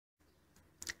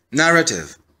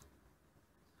Narrative.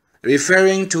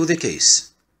 Referring to the case.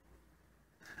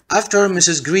 After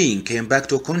Mrs. Green came back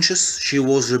to conscious, she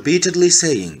was repeatedly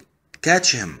saying,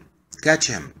 "Catch him, catch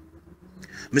him."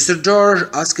 Mr. George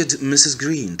asked Mrs.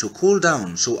 Green to cool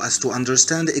down so as to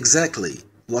understand exactly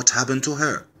what happened to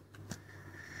her.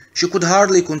 She could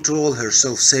hardly control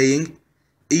herself, saying,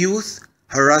 "A youth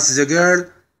harassed the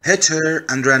girl, hit her,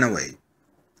 and ran away."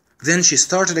 Then she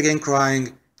started again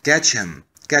crying, "Catch him,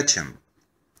 catch him."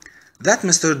 That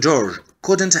Mr. George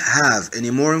couldn't have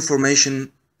any more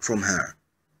information from her.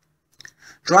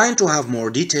 Trying to have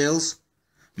more details,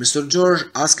 Mr. George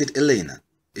asked Elena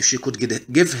if she could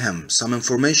give him some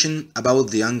information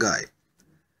about the young guy.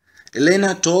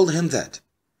 Elena told him that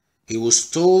he was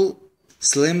tall,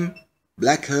 slim,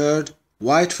 black-haired,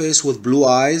 white-faced with blue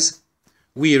eyes,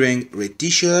 wearing red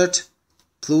t-shirt,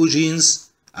 blue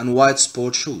jeans, and white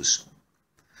sport shoes.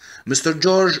 Mr.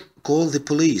 George called the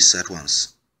police at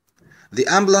once. The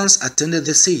ambulance attended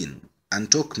the scene and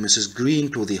took Mrs.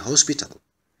 Green to the hospital.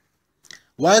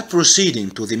 While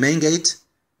proceeding to the main gate,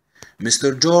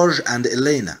 Mr. George and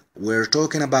Elena were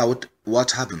talking about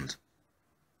what happened.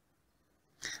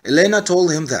 Elena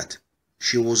told him that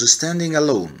she was standing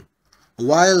alone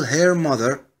while her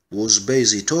mother was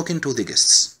busy talking to the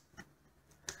guests.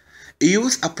 A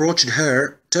youth approached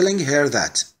her, telling her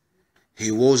that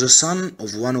he was a son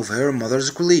of one of her mother's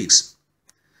colleagues.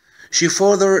 She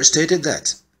further stated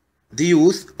that the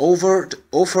youth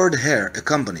offered her a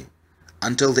company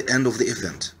until the end of the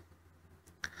event.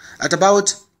 At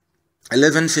about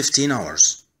 11:15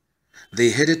 hours,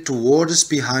 they headed towards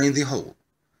behind the hall,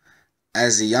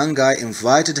 as the young guy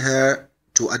invited her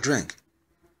to a drink.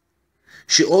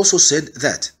 She also said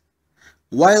that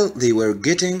while they were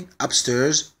getting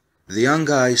upstairs, the young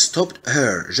guy stopped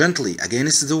her gently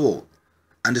against the wall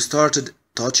and started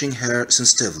touching her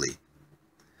sensitively.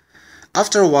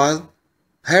 After a while,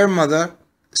 her mother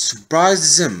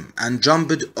surprised them and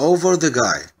jumped over the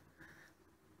guy,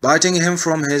 biting him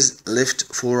from his left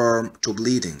forearm to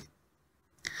bleeding.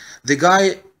 The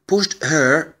guy pushed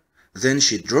her, then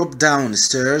she dropped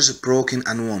downstairs broken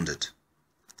and wounded.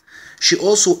 She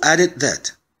also added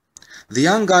that the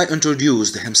young guy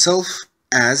introduced himself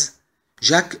as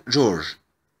Jack George,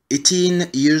 18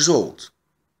 years old.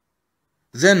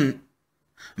 Then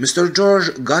Mr.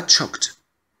 George got shocked,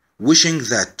 wishing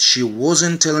that she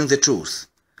wasn't telling the truth,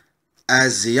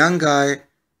 as the young guy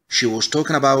she was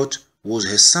talking about was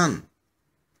his son.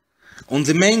 On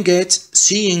the main gate,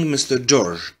 seeing Mr.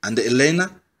 George and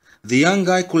Elena, the young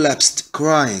guy collapsed,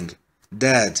 crying,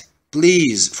 "Dad,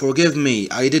 please forgive me,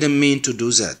 I didn't mean to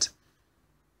do that."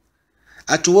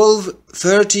 At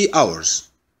 12:30 hours,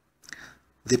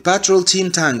 the patrol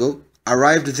team Tango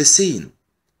arrived at the scene.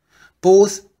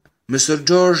 Both Mr.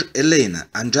 George, Elena,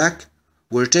 and Jack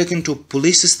were taken to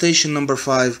police station number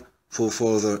 5 for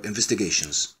further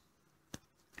investigations.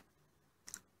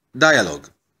 Dialogue.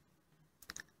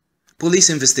 Police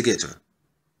investigator: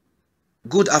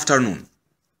 "Good afternoon."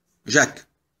 Jack: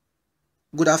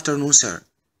 "Good afternoon, sir."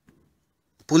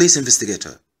 Police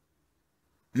investigator: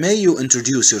 "May you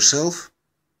introduce yourself?"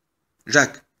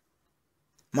 Jack: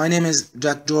 "My name is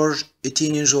Jack George,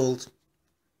 18 years old."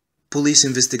 Police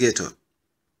investigator: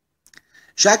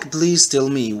 "Jack, please tell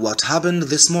me what happened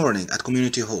this morning at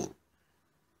Community Hall."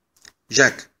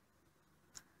 Jack: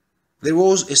 "There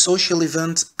was a social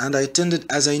event and I attended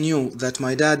as I knew that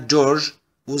my dad George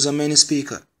was a main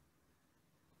speaker."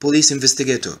 Police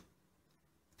investigator: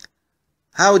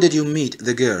 "How did you meet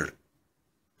the girl?"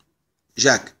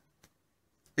 Jack: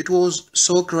 "It was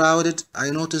so crowded, I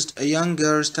noticed a young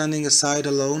girl standing aside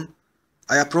alone.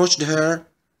 I approached her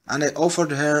and I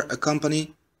offered her a company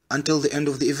until the end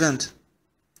of the event."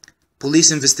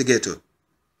 Police investigator: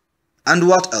 "And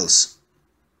what else?"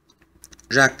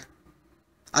 Jack: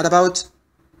 "At about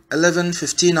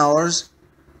 11:15 hours,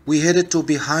 we headed to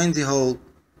behind the hall,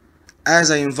 as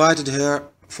I invited her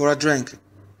for a drink."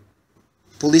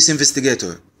 Police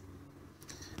investigator: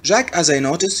 "Jack, as I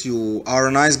noticed, you are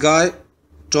a nice guy,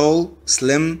 tall,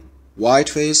 slim, white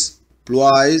face, blue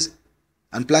eyes,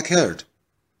 and black-haired.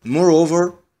 Moreover,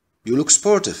 you look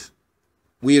sportive,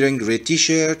 wearing red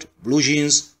t-shirt, blue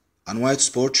jeans, and white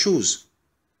sport shoes.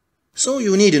 So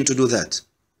you needn't to do that."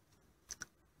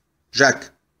 Jack: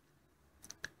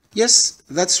 "Yes,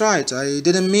 that's right. I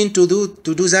didn't mean to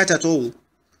do that at all.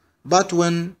 But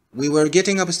when we were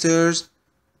getting upstairs,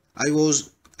 I was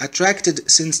attracted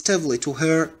sensitively to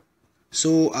her,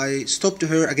 so I stopped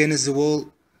her against the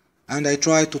wall and I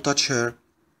tried to touch her."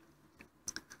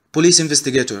 Police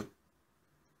investigator: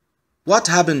 "What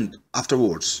happened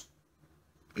afterwards?"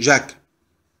 Jack: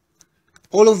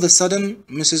 "All of a sudden,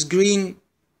 Mrs. Green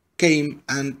came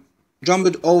and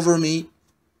jumped over me.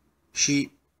 She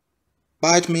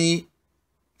bit me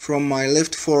from my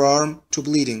left forearm to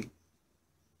bleeding.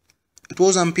 It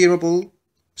was unbearable,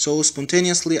 so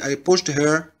spontaneously I pushed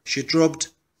her. She dropped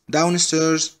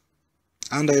downstairs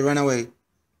and I ran away.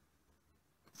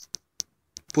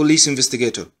 Police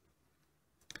investigator.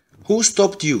 Who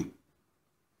stopped you?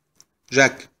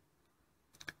 Jack,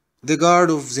 the guard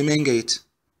of the main gate,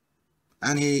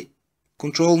 and he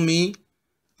controlled me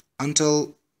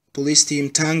until police team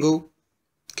Tango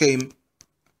came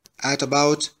at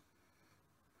about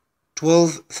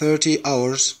 12:30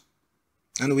 hours,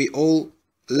 and we all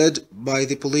led by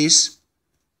the police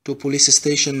to police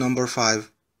station number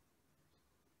 5.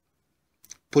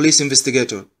 Police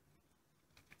investigator.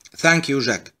 Thank you,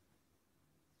 Jack.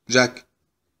 Jack.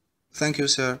 Thank you,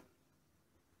 sir.